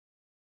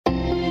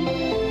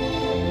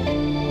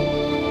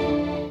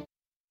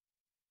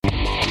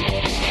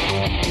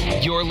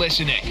You're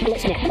listening to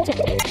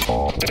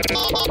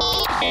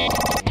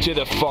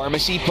the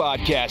Pharmacy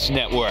Podcast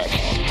Network.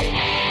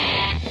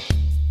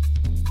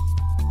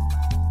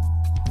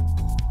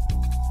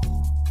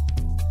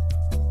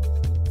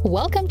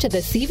 Welcome to the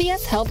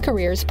CVS Health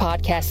Careers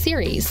podcast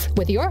series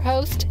with your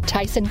host,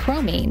 Tyson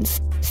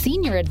Cromines,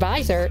 Senior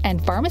Advisor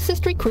and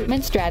Pharmacist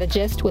Recruitment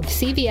Strategist with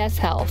CVS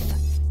Health.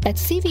 At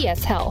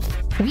CVS Health,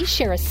 we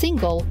share a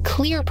single,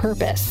 clear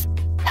purpose,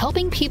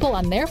 helping people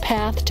on their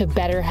path to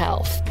better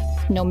health.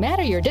 No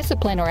matter your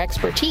discipline or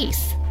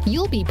expertise,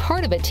 you'll be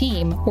part of a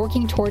team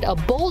working toward a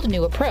bold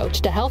new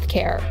approach to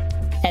healthcare.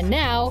 And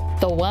now,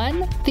 the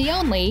one, the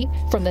only,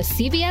 from the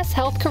CVS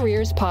Health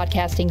Careers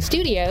Podcasting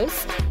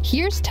Studios,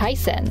 here's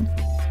Tyson.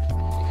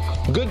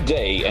 Good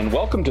day, and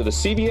welcome to the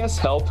CVS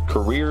Health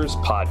Careers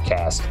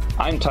Podcast.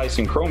 I'm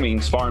Tyson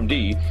Cromines,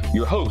 PharmD,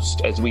 your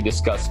host as we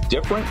discuss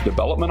different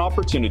development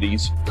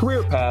opportunities,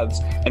 career paths,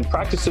 and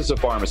practices of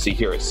pharmacy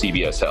here at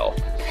CVS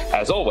Health.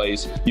 As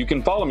always, you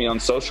can follow me on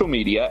social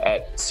media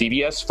at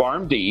CVS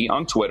PharmD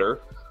on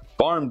Twitter,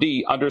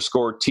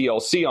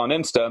 PharmD_TLC on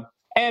Insta,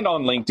 and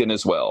on LinkedIn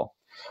as well.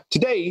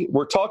 Today,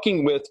 we're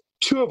talking with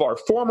two of our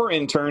former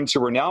interns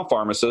who are now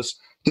pharmacists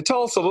to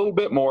tell us a little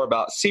bit more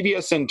about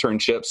CVS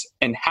internships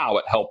and how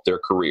it helped their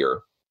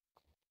career.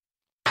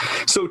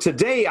 So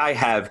today I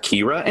have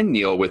Kira and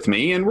Neil with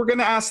me, and we're going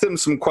to ask them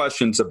some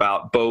questions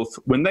about both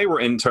when they were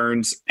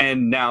interns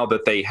and now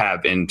that they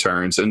have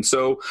interns. And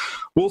so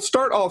we'll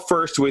start off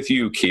first with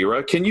you,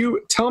 Kira. Can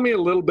you tell me a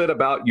little bit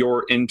about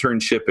your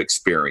internship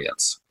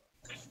experience?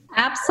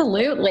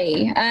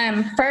 Absolutely.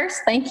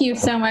 First, thank you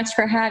so much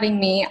for having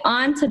me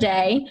on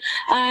today.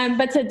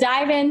 But to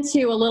dive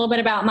into a little bit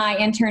about my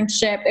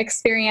internship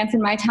experience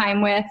and my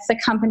time with the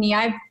company,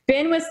 I've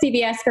been with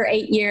CVS for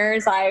 8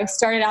 years. I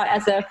started out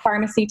as a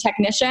pharmacy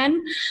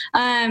technician,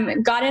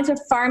 got into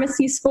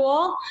pharmacy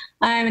school,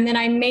 and then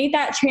I made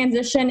that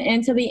transition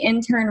into the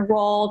intern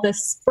role the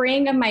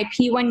spring of my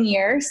P1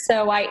 year.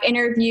 So I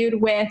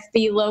interviewed with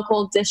the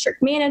local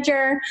district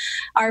manager.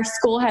 Our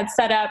school had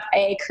set up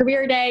a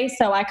career day,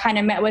 so I kind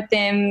of met with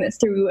them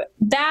through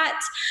that,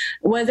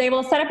 was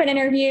able to set up an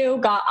interview,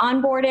 got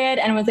onboarded,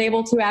 and was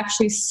able to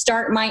actually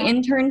start my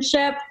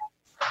internship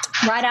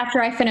right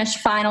after I finished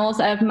finals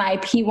of my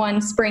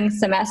P1 spring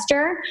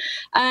semester.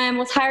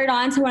 Was hired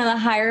on to one of the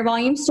higher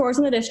volume stores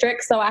in the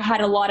district, so I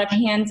had a lot of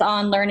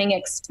hands-on learning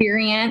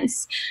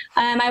experience.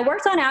 I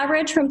worked on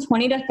average from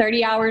 20 to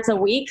 30 hours a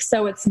week,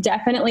 so it's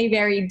definitely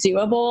very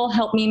doable,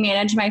 helped me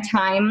manage my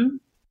time.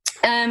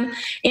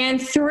 And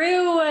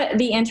through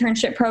the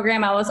internship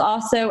program, I was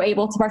also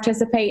able to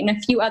participate in a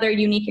few other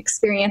unique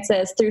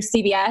experiences through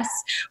CVS,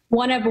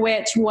 one of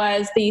which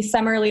was the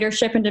Summer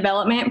Leadership and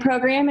Development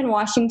Program in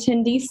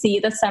Washington, D.C.,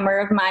 the summer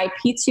of my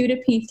P2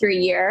 to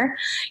P3 year.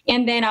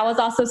 And then I was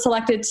also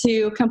selected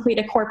to complete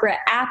a corporate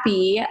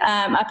API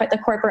up at the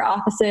corporate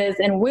offices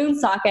in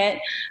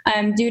Woonsocket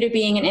due to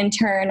being an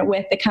intern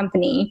with the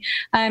company.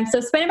 So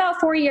spent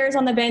about 4 years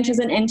on the bench as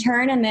an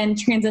intern and then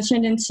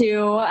transitioned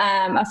into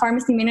a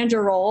pharmacy manager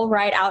role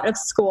right out of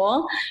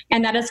school.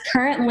 And that is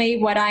currently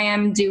what I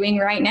am doing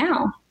right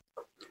now.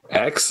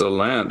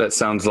 Excellent. That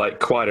sounds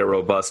like quite a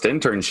robust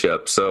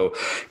internship. So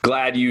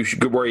glad you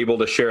were able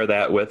to share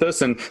that with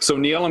us. And so,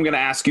 Neil, I'm going to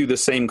ask you the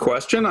same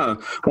question. I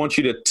want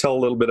you to tell a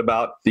little bit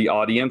about the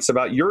audience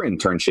about your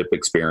internship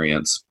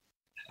experience.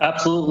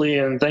 Absolutely,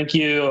 and thank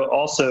you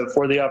also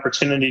for the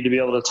opportunity to be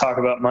able to talk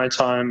about my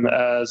time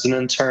as an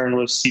intern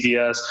with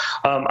CVS.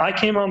 I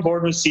came on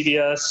board with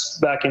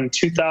CVS back in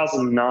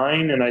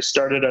 2009, and I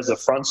started as a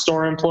front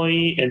store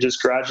employee and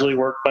just gradually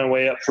worked my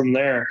way up from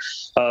there.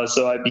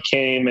 So I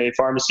became a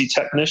pharmacy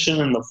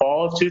technician in the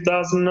fall of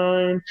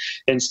 2009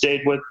 and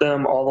stayed with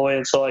them all the way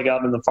until I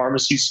got into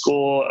pharmacy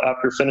school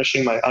after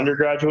finishing my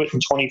undergraduate in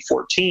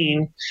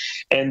 2014.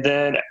 And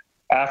then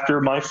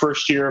after my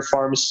first year of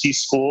pharmacy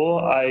school,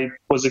 I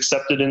was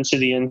accepted into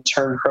the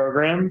intern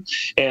program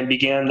and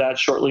began that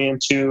shortly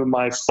into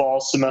my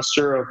fall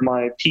semester of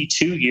my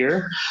P2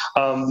 year.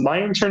 My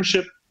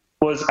internship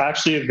was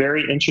actually a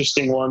very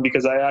interesting one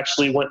because I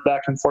actually went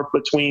back and forth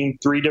between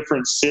 3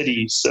 different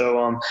cities.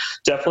 So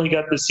definitely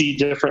got to see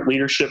different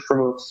leadership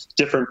from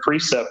different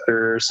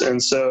preceptors.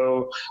 And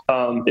so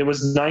it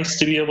was nice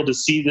to be able to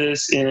see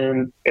this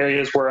in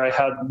areas where I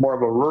had more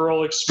of a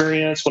rural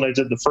experience when I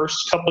did the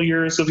first couple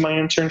years of my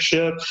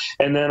internship.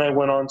 And then I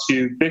went on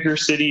to bigger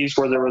cities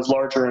where there was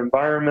larger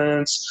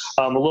environments,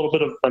 a little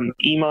bit of an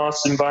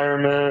EMOS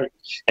environment,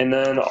 and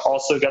then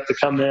also got to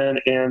come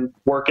in and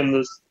work in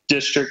the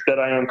district that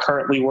I am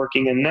currently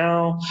working in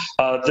now.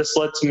 This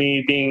led to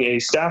me being a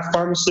staff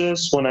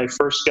pharmacist when I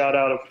first got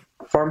out of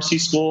pharmacy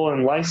school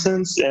and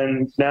license,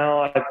 and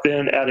now I've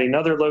been at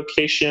another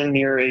location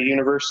near a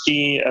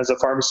university as a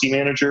pharmacy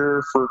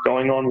manager for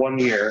going on 1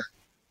 year.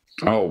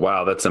 Oh,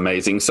 wow, that's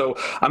amazing. So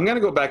I'm going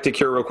to go back to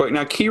Kira real quick.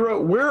 Now,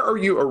 Kira, where are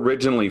you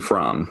originally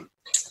from?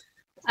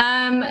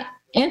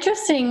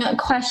 Interesting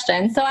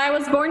question. So I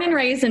was born and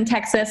raised in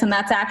Texas, and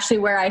that's actually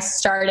where I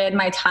started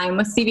my time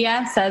with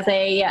CVS as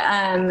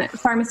a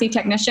pharmacy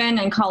technician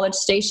in College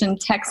Station,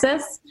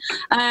 Texas.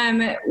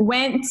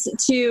 Went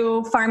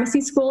to pharmacy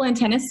school in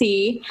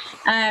Tennessee,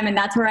 and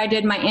that's where I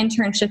did my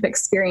internship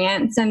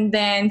experience. And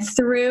then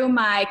through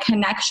my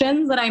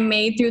connections that I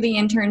made through the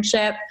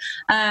internship,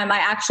 I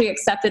actually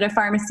accepted a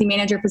pharmacy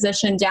manager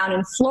position down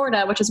in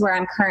Florida, which is where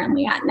I'm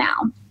currently at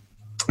now.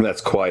 That's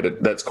quite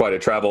a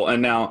travel.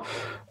 And now,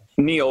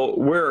 Neil,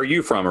 where are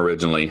you from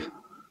originally?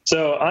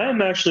 So I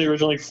am actually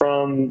originally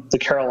from the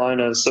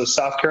Carolinas, so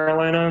South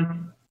Carolina.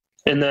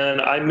 And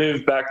then I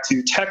moved back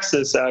to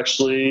Texas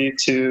actually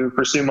to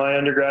pursue my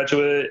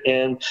undergraduate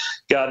and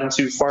got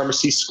into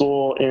pharmacy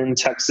school in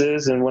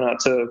Texas and went out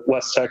to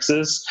West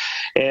Texas.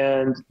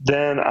 And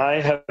then I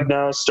have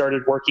now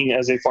started working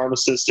as a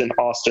pharmacist in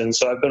Austin.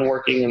 So I've been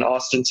working in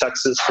Austin,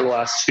 Texas for the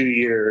last 2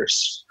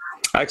 years.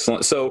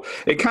 Excellent. So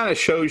it kind of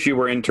shows you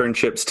where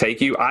internships take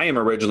you. I am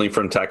originally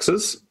from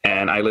Texas,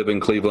 and I live in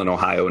Cleveland,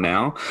 Ohio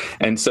now.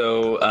 And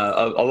so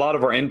a lot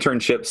of our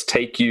internships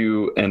take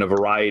you in a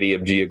variety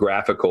of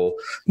geographical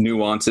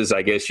nuances,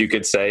 I guess you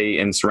could say,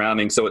 in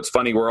surroundings. So it's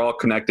funny, we're all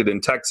connected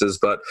in Texas,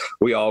 but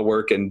we all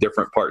work in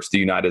different parts of the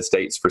United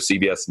States for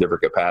CVS in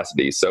different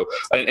capacities. So,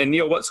 and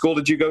Neil, what school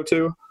did you go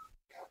to?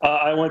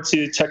 I went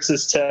to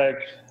Texas Tech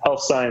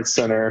Health Science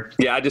Center.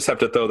 Yeah, I just have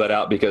to throw that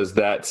out because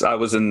I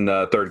was in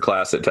third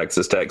class at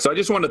Texas Tech. So I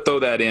just wanted to throw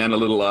that in a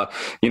little,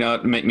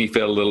 make me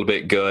feel a little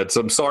bit good.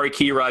 So I'm sorry,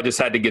 Kira, I just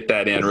had to get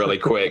that in really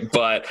quick.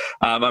 But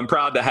I'm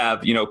proud to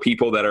have,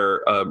 people that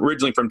are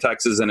originally from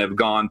Texas and have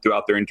gone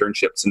throughout their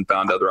internships and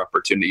found other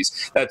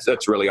opportunities.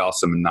 That's really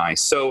awesome and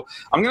nice. So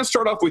I'm going to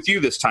start off with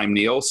you this time,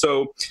 Neil.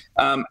 So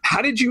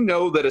how did you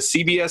know that a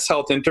CVS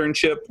Health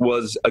internship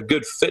was a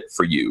good fit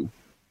for you?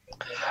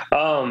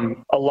 A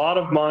lot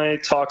of my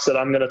talks that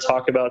I'm going to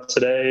talk about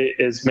today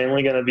is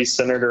mainly going to be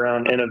centered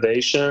around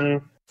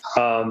innovation.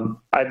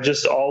 I've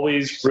just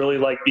always really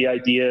liked the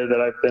idea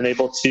that I've been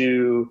able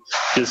to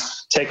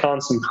just take on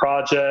some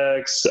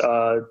projects,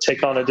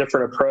 take on a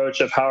different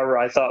approach of however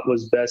I thought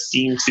was best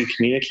deemed to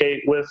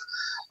communicate with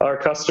our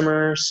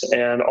customers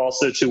and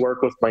also to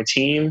work with my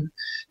team.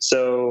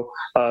 So,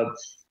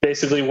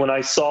 basically, when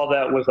I saw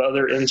that with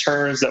other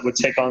interns that would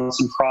take on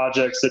some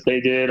projects that they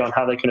did on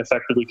how they can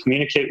effectively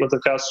communicate with the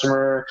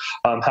customer,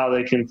 how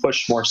they can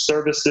push more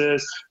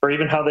services, or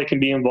even how they can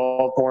be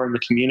involved more in the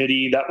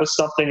community, that was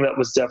something that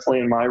was definitely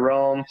in my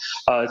realm.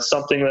 It's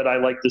something that I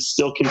like to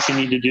still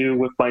continue to do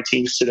with my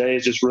teams today,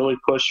 is just really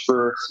push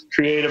for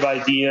creative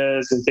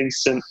ideas and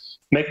things to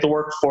make the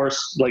workforce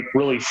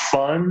really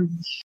fun.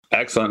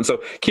 Excellent. So,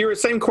 Kira,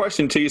 same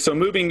question to you. So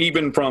moving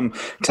even from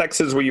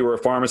Texas, where you were a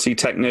pharmacy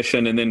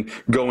technician, and then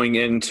going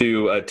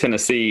into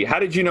Tennessee, how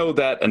did you know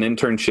that an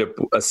internship,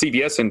 a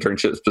CVS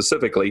internship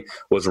specifically,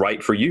 was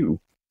right for you?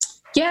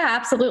 Yeah,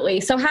 absolutely.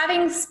 So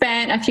having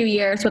spent a few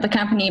years with a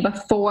company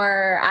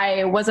before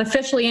I was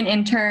officially an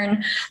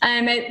intern,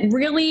 it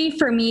really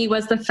for me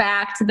was the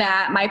fact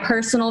that my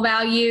personal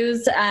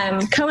values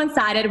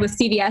coincided with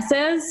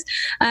CVS's,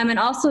 and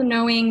also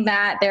knowing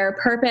that their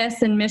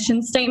purpose and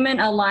mission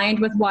statement aligned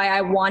with why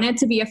I wanted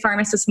to be a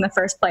pharmacist in the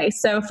first place.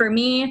 So for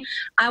me,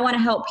 I want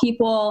to help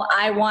people.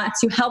 I want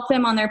to help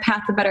them on their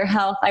path to better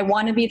health. I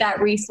want to be that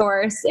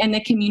resource in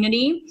the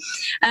community.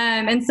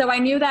 And so I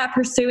knew that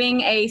pursuing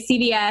a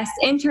CVS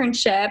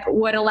internship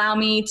would allow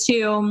me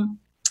to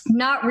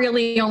not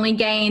really only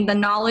gain the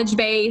knowledge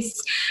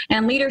base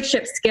and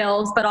leadership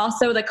skills, but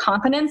also the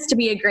confidence to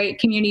be a great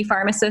community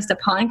pharmacist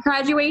upon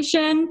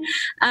graduation.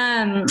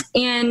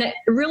 And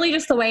really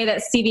just the way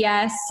that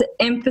CVS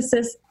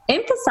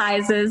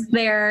emphasizes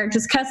their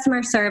just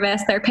customer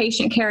service, their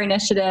patient care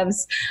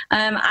initiatives.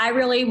 I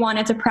really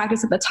wanted to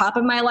practice at the top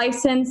of my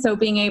license. So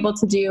being able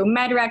to do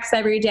med recs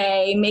every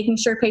day, making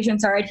sure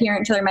patients are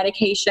adherent to their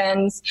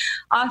medications,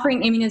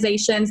 offering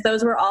immunizations,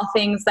 those were all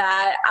things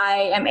that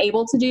I am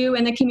able to do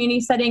in the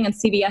community setting, and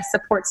CVS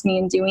supports me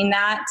in doing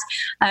that.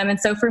 And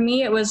so for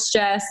me, it was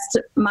just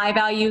my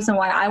values and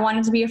why I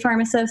wanted to be a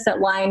pharmacist that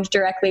aligned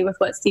directly with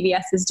what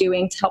CVS is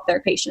doing to help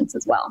their patients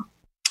as well.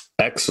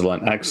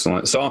 Excellent.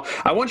 Excellent. So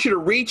I want you to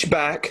reach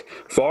back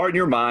far in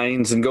your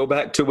minds and go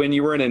back to when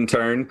you were an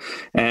intern,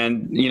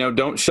 and,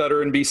 don't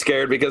shudder and be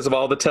scared because of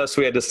all the tests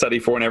we had to study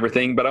for and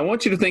everything. But I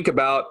want you to think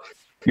about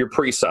your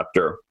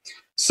preceptor.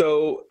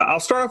 So I'll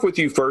start off with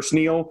you first,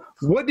 Neil.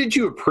 What did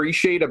you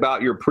appreciate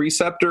about your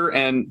preceptor,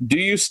 and do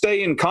you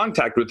stay in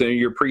contact with any of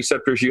your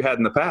preceptors you had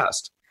in the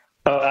past?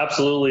 Oh,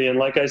 absolutely. And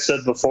like I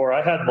said before,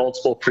 I had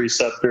multiple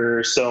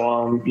preceptors.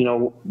 So,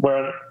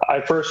 when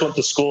I first went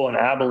to school in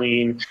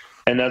Abilene,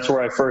 and that's where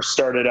I first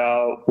started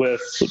out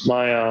with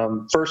my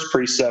first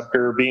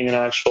preceptor being an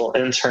actual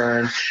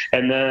intern.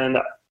 And then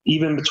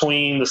even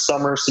between the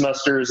summer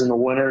semesters and the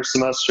winter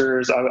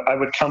semesters, I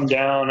would come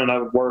down and I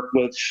would work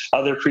with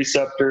other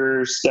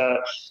preceptors that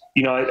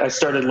I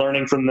started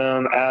learning from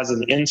them as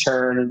an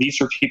intern, and these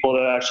were people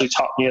that actually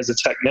taught me as a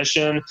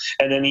technician.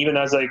 And then even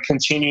as I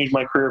continued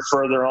my career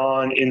further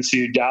on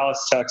into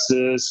Dallas,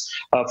 Texas,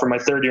 for my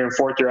third year and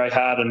fourth year, I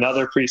had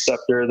another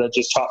preceptor that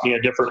just taught me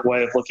a different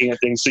way of looking at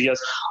things. So yes,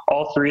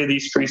 all three of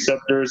these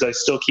preceptors I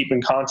still keep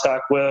in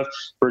contact with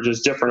for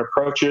just different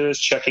approaches,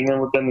 checking in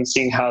with them and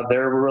seeing how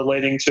they're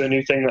relating to a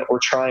new thing that we're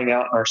trying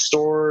out in our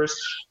stores,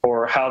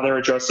 or how they're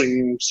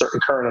addressing certain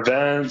current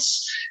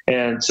events.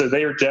 And so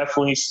they are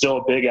definitely still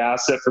a big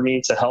asset for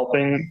me to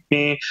helping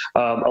me.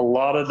 A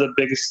lot of the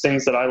biggest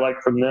things that I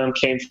like from them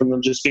came from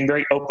them just being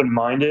very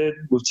open-minded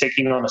with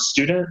taking on a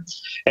student,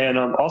 and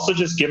also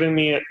just giving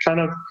me kind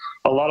of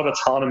a lot of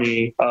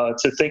autonomy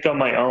to think on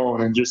my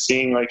own, and just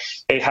seeing like,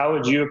 hey, how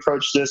would you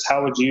approach this?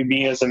 How would you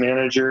be as a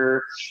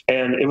manager?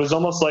 And it was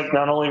almost like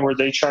not only were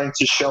they trying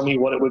to show me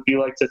what it would be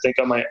like to think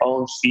on my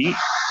own feet,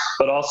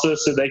 but also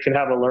so they can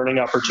have a learning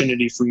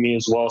opportunity from me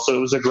as well. So it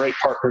was a great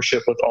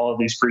partnership with all of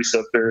these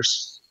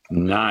preceptors.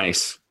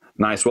 Nice.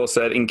 Well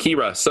said. And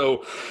Kira,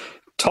 so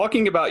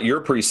talking about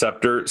your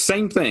preceptor,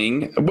 same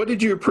thing. What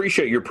did you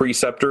appreciate your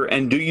preceptor,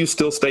 and do you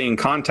still stay in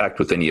contact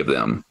with any of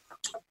them?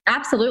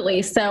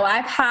 Absolutely. So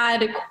I've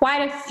had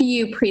quite a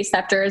few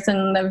preceptors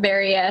in the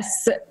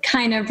various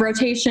kind of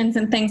rotations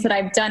and things that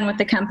I've done with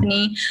the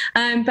company.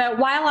 But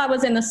while I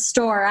was in the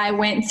store, I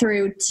went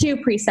through 2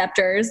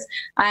 preceptors.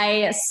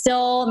 I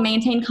still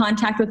maintain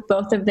contact with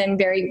both of them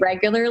very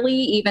regularly,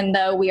 even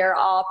though we are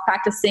all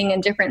practicing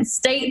in different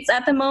states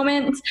at the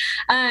moment.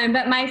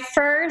 But my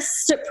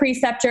first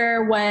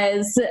preceptor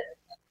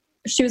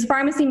she was a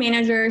pharmacy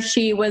manager.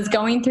 She was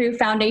going through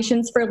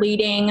Foundations for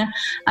Leading,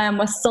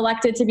 was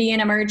selected to be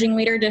an emerging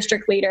leader,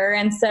 district leader.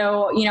 And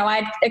so,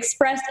 I'd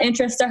expressed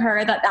interest to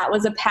her that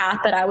was a path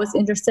that I was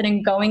interested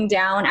in going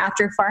down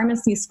after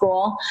pharmacy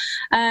school.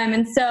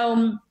 And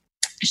so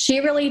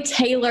she really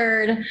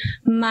tailored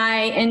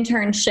my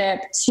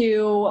internship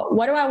to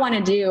what do I want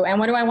to do and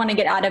what do I want to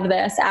get out of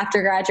this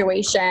after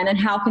graduation, and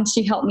how can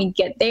she help me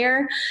get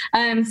there?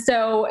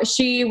 So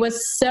she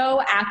was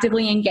so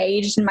actively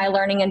engaged in my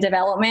learning and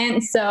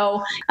development.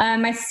 So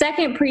my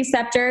second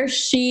preceptor,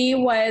 she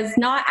was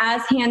not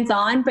as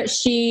hands-on, but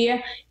she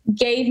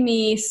gave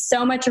me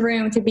so much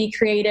room to be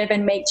creative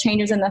and make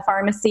changes in the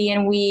pharmacy.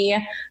 And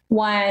we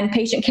won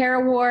Patient Care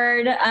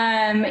Award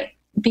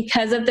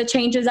because of the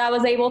changes I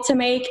was able to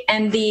make,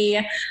 and the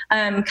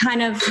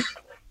kind of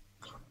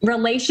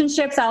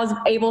relationships I was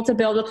able to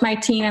build with my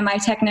team and my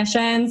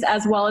technicians,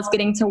 as well as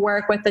getting to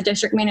work with the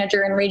district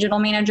manager and regional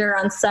manager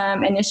on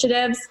some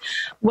initiatives,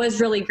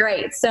 was really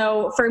great.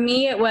 So for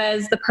me, it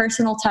was the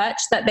personal touch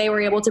that they were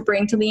able to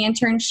bring to the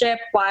internship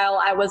while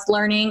I was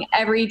learning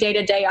every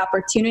day-to-day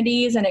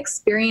opportunities and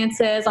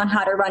experiences on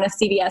how to run a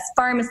CVS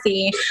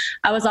pharmacy.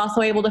 I was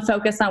also able to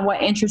focus on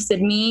what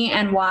interested me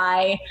and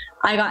why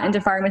I got into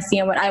pharmacy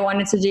and what I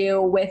wanted to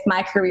do with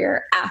my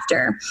career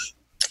after.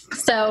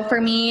 So for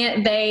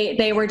me,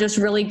 they were just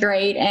really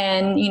great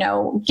and,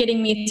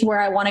 getting me to where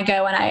I want to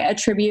go. And I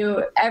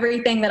attribute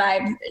everything that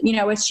I've,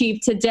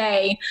 achieved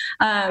today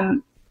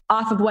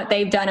off of what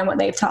they've done and what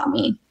they've taught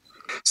me.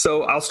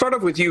 So I'll start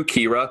off with you,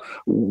 Kira.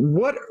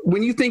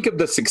 When you think of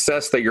the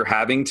success that you're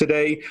having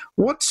today,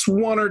 what's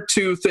 1 or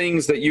 2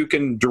 things that you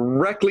can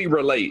directly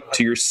relate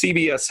to your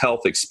CVS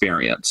Health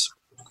experience?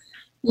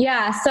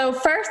 Yeah. So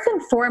first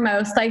and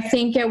foremost, I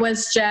think it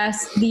was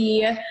just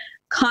the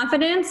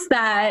confidence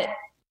that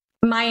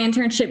my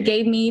internship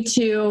gave me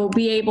to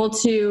be able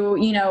to,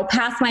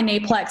 pass my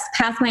NAPLEX,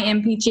 pass my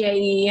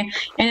NPGAE.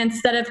 And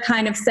instead of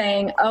kind of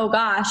saying, oh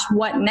gosh,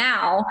 what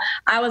now?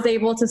 I was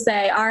able to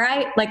say, all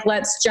right,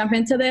 let's jump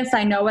into this.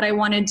 I know what I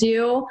want to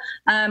do.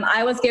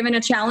 I was given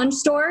a challenge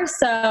store,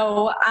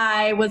 so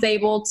I was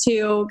able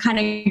to kind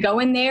of go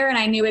in there, and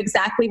I knew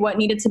exactly what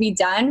needed to be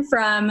done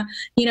from,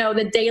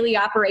 the daily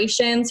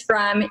operations,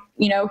 from,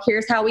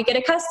 here's how we get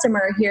a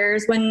customer.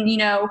 Here's when,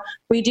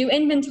 we do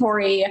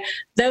inventory,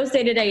 those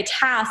day-to-day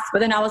tasks. But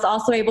then I was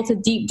also able to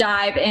deep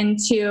dive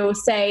into,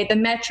 say, the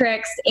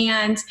metrics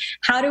and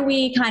how do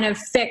we kind of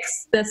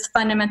fix this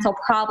fundamental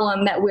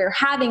problem that we're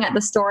having at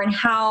the store, and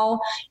how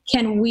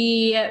can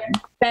we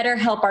better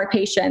help our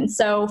patients.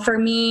 So for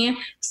me,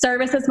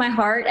 service is my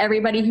heart.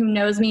 Everybody who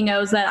knows me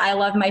knows that I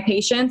love my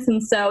patients.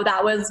 And so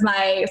that was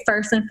my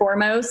first and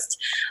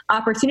foremost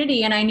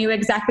opportunity. And I knew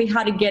exactly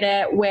how to get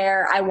it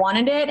where I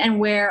wanted it and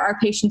where our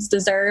patients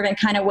deserve, and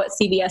kind of what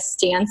CVS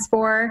stands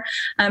for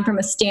from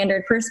a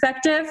standard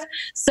perspective.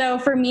 So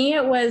for me,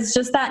 it was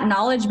just that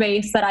knowledge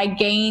base that I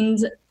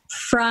gained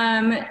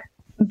from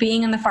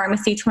being in the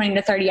pharmacy 20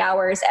 to 30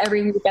 hours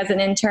every week as an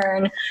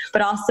intern,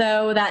 but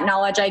also that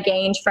knowledge I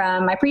gained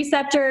from my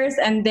preceptors,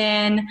 and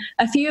then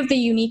a few of the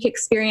unique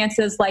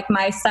experiences like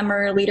my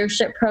summer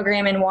leadership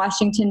program in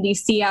Washington,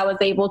 D.C. I was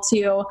able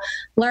to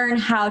learn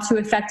how to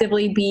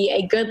effectively be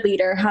a good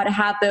leader, how to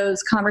have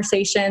those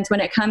conversations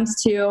when it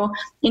comes to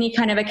any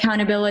kind of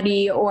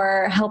accountability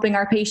or helping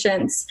our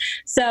patients.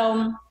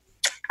 So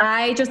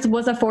I just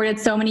was afforded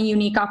so many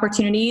unique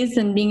opportunities,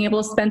 and being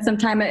able to spend some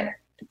time at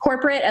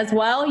corporate as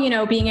well,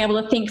 being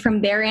able to think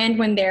from their end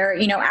when they're,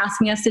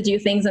 asking us to do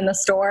things in the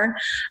store.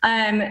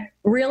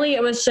 Really,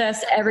 it was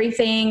just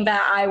everything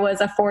that I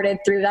was afforded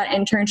through that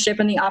internship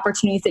and the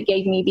opportunities it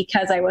gave me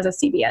because I was a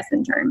CVS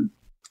intern.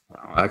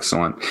 Wow,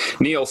 excellent.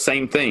 Neil,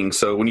 same thing.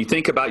 So when you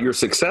think about your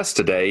success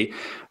today,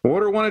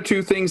 what are one or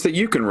two things that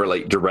you can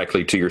relate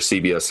directly to your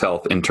CVS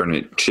Health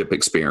internship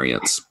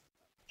experience?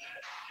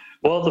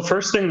 Well, the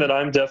first thing that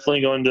I'm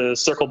definitely going to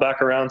circle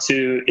back around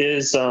to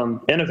is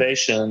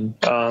innovation.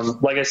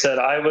 Like I said,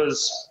 I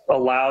was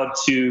allowed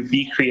to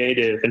be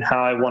creative in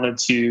how I wanted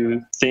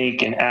to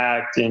think and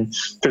act and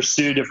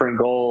pursue different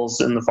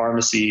goals in the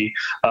pharmacy.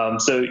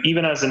 So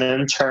even as an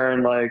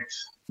intern, like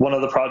one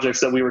of the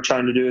projects that we were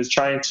trying to do is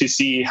trying to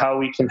see how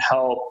we can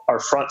help our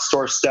front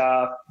store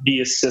staff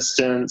be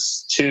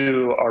assistants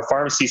to our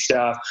pharmacy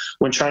staff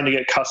when trying to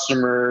get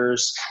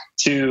customers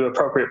to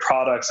appropriate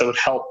products that would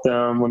help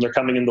them when they're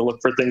coming in to look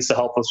for things to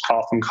help with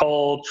cough and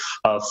cold,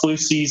 flu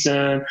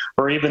season,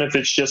 or even if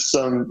it's just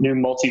some new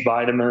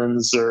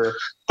multivitamins or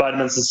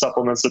vitamins and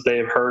supplements that they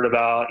have heard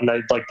about and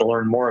they'd like to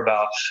learn more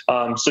about.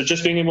 So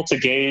just being able to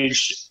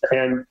gauge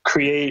and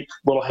create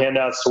little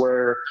handouts to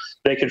where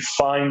they could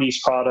find these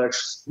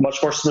products much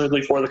more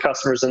smoothly for the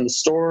customers in the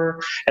store,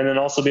 and then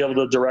also be able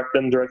to direct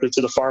them directly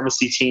to the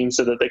pharmacy team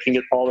so that they can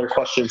get all their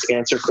questions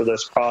answered for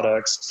those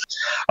products.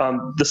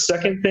 The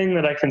second thing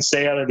that I can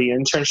say out of the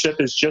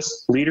internship is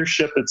just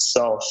leadership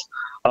itself.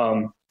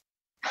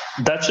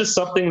 That's just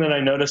something that I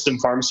noticed in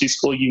pharmacy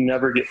school. You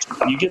never get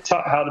taught. You get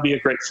taught how to be a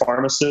great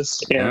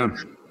pharmacist. And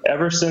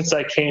ever since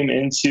I came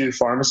into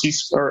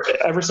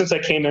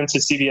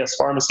CVS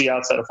Pharmacy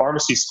outside of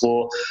pharmacy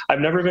school,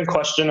 I've never been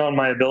questioned on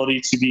my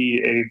ability to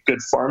be a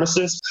good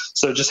pharmacist.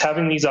 So just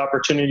having these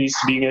opportunities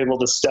to being able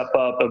to step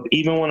up,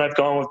 even when I've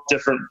gone with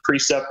different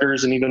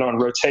preceptors and even on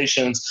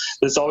rotations,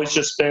 there's always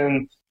just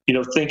been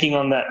thinking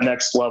on that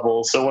next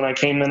level. So when I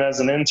came in as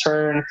an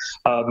intern,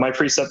 my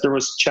preceptor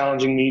was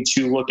challenging me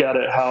to look at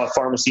it how a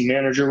pharmacy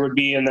manager would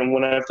be. And then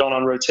when I've gone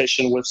on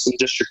rotation with some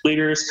district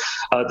leaders,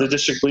 the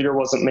district leader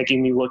wasn't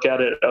making me look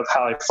at it of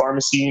how a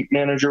pharmacy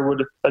manager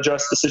would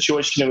address the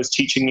situation. It was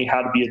teaching me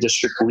how to be a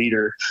district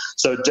leader.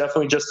 So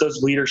definitely just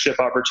those leadership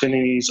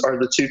opportunities are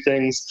the two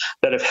things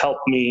that have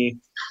helped me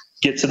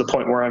get to the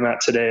point where I'm at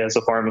today as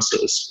a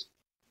pharmacist.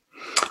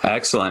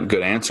 Excellent.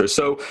 Good answer.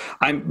 So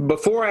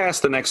before I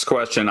ask the next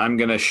question, I'm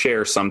going to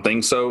share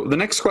something. So the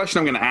next question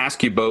I'm going to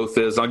ask you both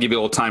is, I'll give you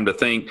a little time to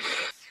think.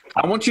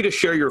 I want you to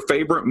share your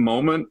favorite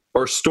moment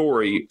or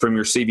story from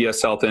your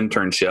CVS Health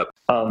internship.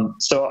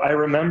 So I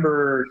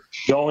remember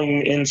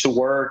going into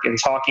work and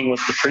talking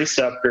with the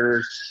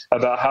preceptor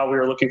about how we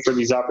were looking for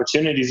these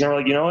opportunities. And they're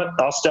like, you know what,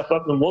 I'll step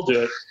up and we'll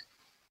do it.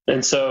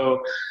 And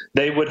so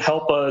they would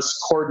help us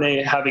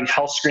coordinate having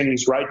health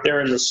screenings right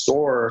there in the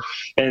store.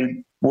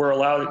 And we're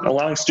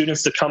allowing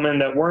students to come in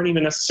that weren't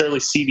even necessarily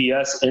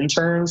CVS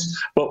interns,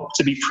 but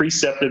to be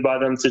precepted by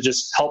them to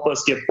just help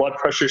us get blood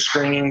pressure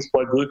screenings,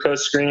 blood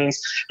glucose screenings,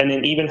 and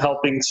then even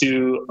helping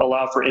to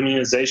allow for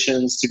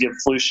immunizations, to give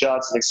flu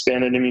shots and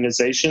expanded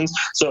immunizations.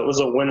 So it was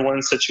a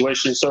win-win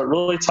situation. So it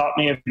really taught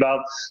me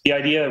about the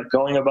idea of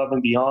going above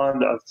and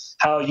beyond, of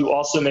how you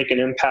also make an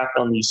impact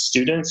on these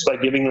students by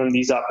giving them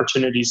these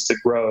opportunities to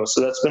grow.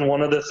 So that's been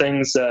one of the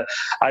things that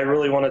I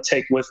really want to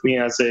take with me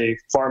as a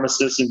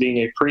pharmacist and being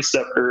a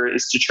preceptor,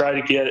 is to try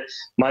to get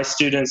my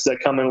students that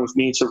come in with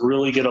me to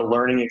really get a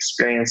learning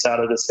experience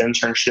out of this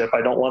internship.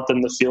 I don't want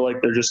them to feel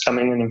like they're just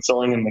coming in and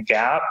filling in the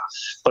gap,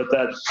 but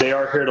that they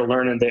are here to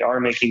learn and they are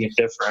making a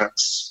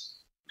difference.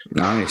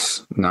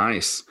 Nice.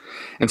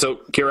 And so,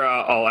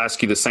 Kira, I'll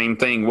ask you the same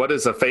thing. What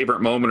is a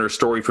favorite moment or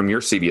story from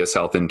your CVS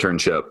Health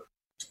internship?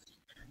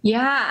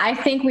 Yeah, I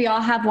think we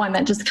all have one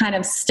that just kind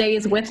of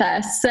stays with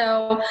us.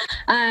 So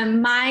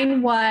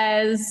mine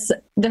was,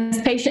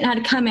 this patient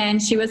had come in.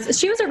 She was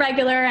a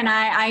regular, and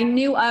I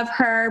knew of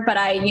her, but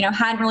I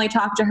hadn't really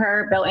talked to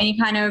her, built any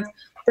kind of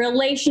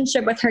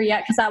relationship with her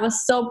yet because I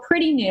was still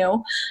pretty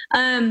new.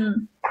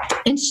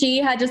 And she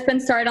had just been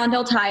started on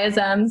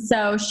diltiazem.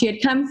 So she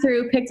had come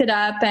through, picked it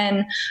up,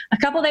 and a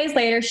couple days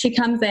later she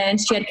comes in.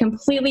 She had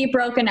completely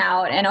broken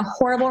out in a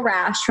horrible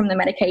rash from the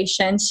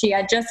medication. She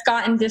had just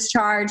gotten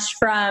discharged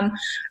from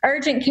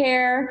urgent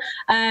care.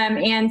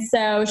 And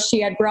so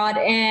she had brought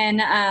in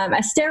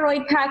a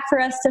steroid pack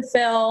for us to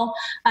fill.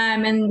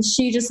 And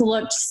she just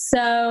looked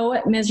so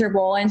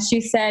miserable. And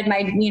she said,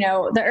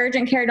 the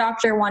urgent care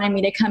doctor wanted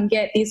me to come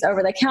get these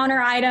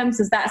over-the-counter items.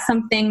 Is that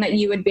something that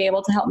you would be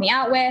able to help me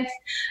out with?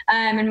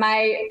 And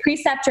my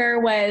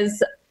preceptor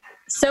was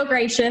so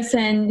gracious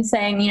and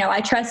saying, I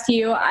trust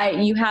you.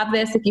 You have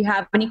this. If you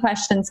have any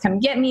questions, come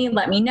get me.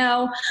 Let me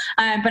know.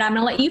 But I'm going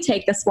to let you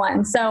take this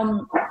one.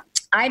 So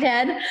I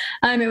did.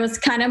 It was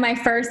kind of my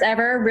first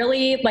ever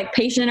really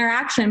patient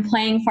interaction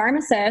playing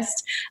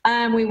pharmacist.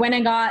 We went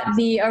and got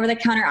the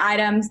over-the-counter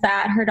items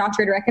that her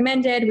doctor had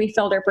recommended. We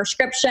filled her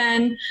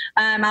prescription.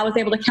 I was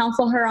able to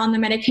counsel her on the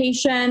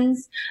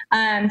medications.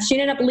 She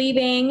ended up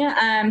leaving,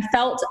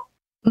 felt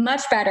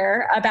much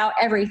better about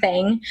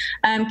everything.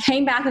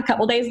 Came back a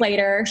couple days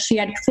later. She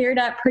had cleared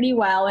up pretty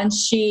well, and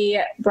she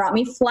brought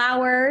me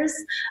flowers,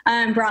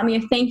 brought me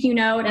a thank you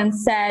note, and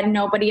said,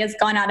 nobody has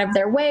gone out of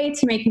their way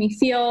to make me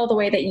feel the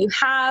way that you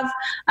have.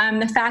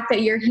 The fact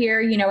that you're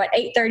here, at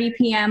 8:30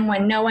 p.m.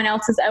 when no one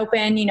else is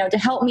open, to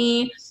help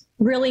me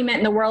really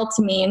meant the world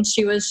to me. And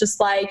she was just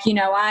like,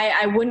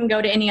 I wouldn't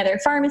go to any other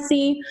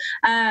pharmacy.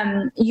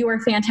 You were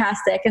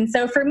fantastic. And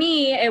so for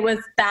me, it was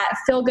that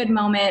feel-good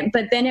moment,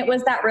 but then it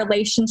was that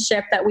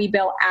relationship that we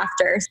built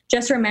after.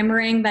 Just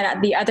remembering that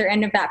at the other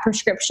end of that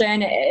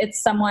prescription,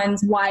 it's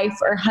someone's wife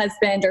or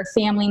husband or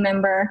family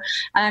member,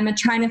 and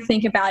trying to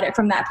think about it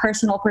from that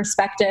personal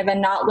perspective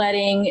and not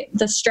letting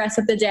the stress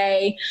of the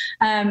day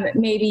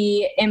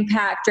maybe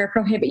impact or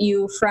prohibit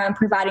you from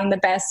providing the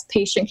best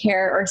patient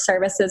care or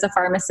services a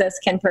pharmacist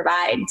can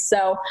provide.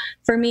 So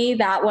for me,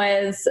 that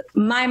was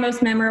my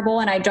most memorable,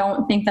 and I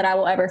don't think that I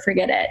will ever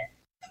forget it.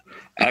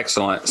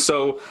 Excellent.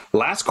 So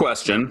last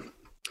question.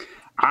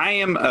 I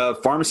am a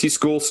pharmacy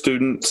school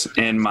student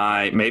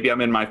maybe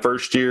I'm in my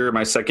first year,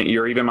 my second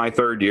year, even my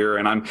third year,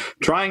 and I'm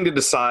trying to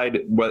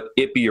decide what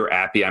IPI or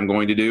API I'm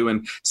going to do,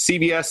 and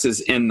CVS is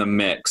in the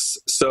mix.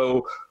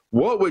 So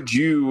what would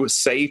you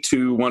say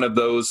to one of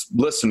those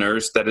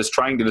listeners that is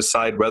trying to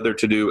decide whether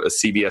to do a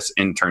CVS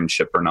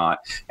internship or not?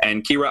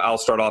 And Kira, I'll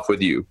start off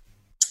with you.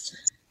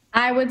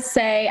 I would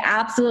say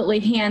absolutely,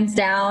 hands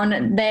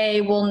down,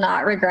 they will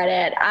not regret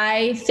it.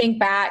 I think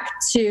back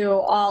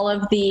to all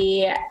of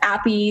the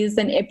APIs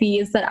and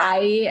IPIs that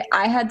I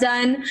had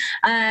done,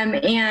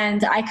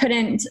 and I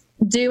couldn't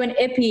do an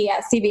IPI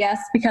at CVS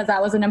because I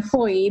was an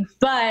employee,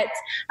 but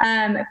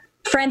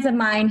friends of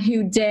mine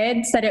who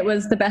did said it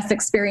was the best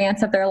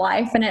experience of their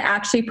life, and it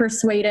actually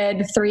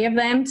persuaded 3 of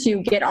them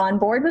to get on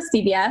board with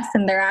CVS,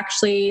 and they're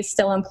actually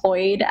still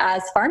employed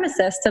as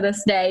pharmacists to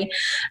this day.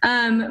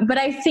 But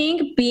I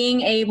think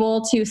being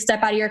able to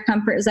step out of your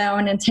comfort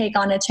zone and take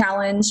on a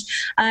challenge,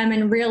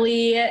 and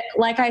really,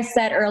 like I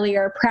said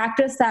earlier,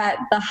 practice at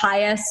the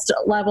highest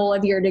level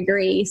of your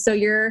degree. So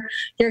you're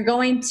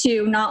going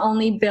to not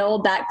only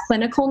build that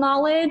clinical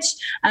knowledge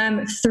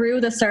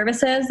through the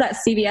services that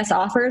CVS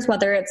offers,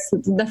 whether it's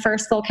the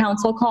first full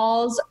counsel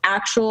calls,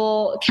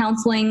 actual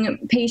counseling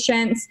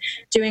patients,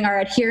 doing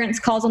our adherence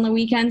calls on the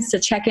weekends to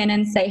check in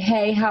and say,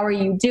 hey, how are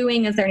you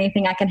doing? Is there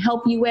anything I can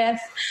help you with?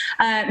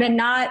 It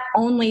not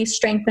only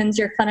strengthens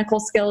your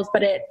clinical skills,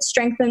 but it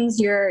strengthens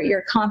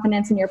your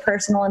confidence in your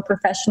personal and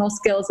professional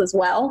skills as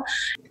well.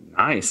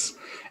 Nice.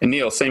 And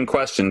Neil, same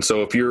question.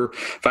 So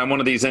if I'm one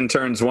of these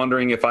interns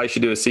wondering if I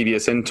should do a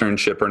CVS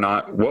internship or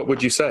not, what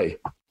would you say?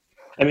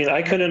 I mean,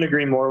 I couldn't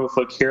agree more with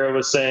what Kira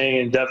was saying,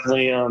 and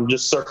definitely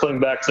just circling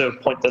back to a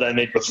point that I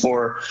made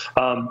before,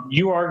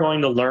 you are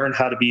going to learn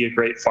how to be a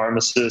great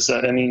pharmacist.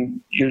 I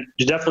mean, you're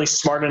definitely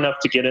smart enough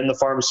to get into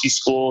pharmacy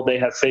school. They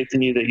have faith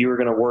in you that you are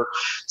going to work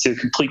to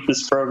complete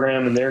this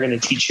program, and they're going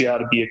to teach you how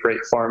to be a great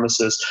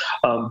pharmacist.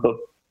 But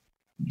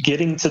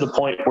getting to the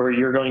point where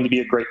you're going to be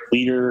a great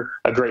leader,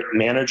 a great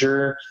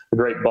manager, a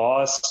great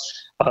boss,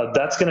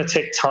 that's going to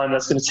take time,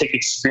 that's going to take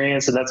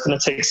experience, and that's going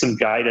to take some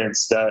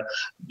guidance that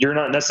you're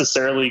not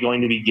necessarily going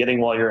to be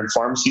getting while you're in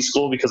pharmacy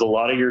school, because a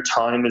lot of your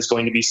time is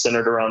going to be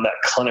centered around that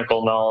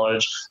clinical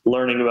knowledge,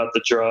 learning about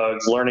the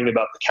drugs, learning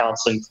about the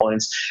counseling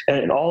points.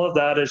 And all of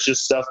that is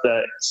just stuff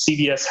that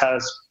CVS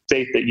has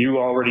faith that you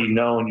already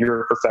know and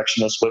you're a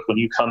perfectionist with when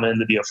you come in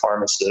to be a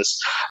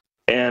pharmacist.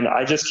 And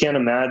I just can't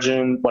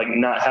imagine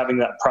not having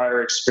that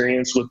prior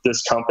experience with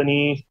this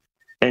company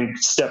and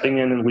stepping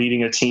in and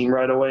leading a team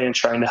right away and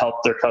trying to help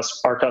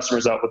our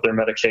customers out with their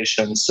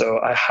medications. So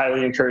I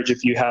highly encourage,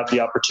 if you have the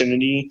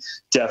opportunity,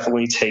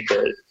 definitely take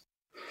it.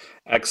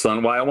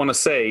 Excellent. Well, I want to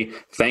say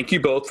thank you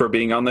both for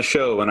being on the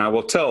show. And I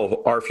will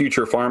tell our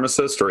future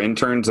pharmacists or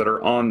interns that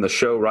are on the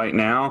show right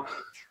now,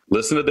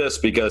 listen to this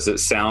because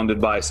it's sound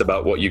advice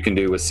about what you can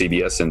do with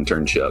CVS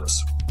internships.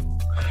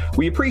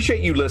 We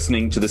appreciate you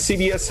listening to the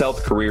CVS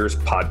Health Careers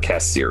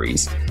podcast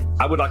series.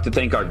 I would like to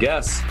thank our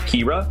guests,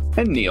 Kira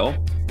and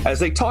Neil, as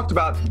they talked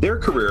about their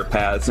career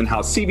paths and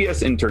how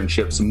CVS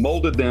internships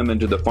molded them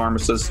into the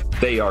pharmacists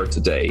they are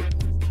today.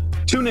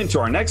 Tune into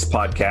our next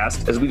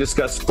podcast as we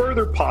discuss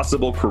further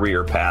possible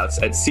career paths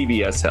at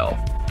CVS Health.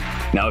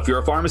 Now, if you're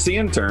a pharmacy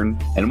intern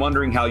and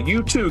wondering how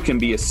you too can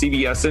be a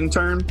CVS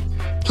intern,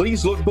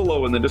 please look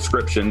below in the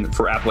description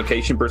for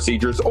application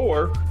procedures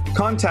or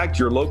contact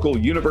your local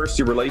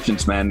university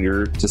relations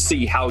manager to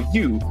see how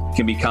you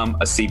can become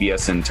a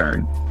CVS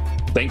intern.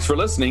 Thanks for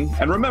listening,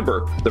 and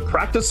remember, the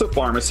practice of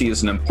pharmacy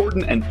is an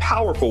important and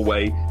powerful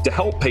way to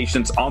help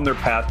patients on their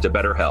path to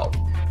better health.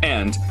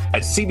 And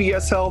at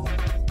CVS Health,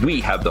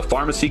 we have the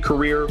pharmacy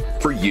career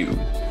for you.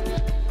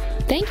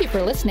 Thank you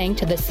for listening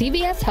to the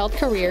CVS Health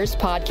Careers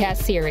podcast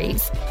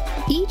series.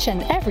 Each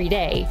and every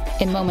day,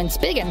 in moments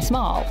big and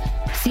small,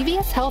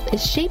 CVS Health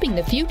is shaping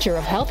the future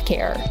of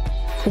healthcare.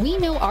 We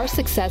know our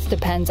success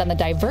depends on the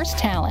diverse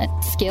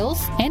talent,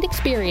 skills, and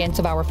experience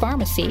of our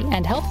pharmacy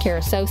and healthcare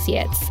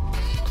associates.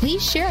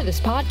 Please share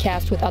this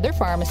podcast with other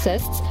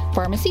pharmacists,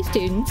 pharmacy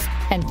students,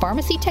 and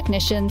pharmacy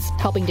technicians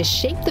helping to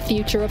shape the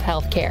future of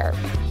healthcare.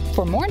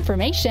 For more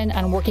information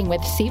on working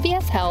with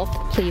CVS Health,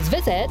 please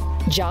visit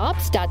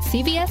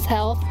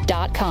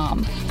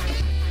jobs.cvshealth.com.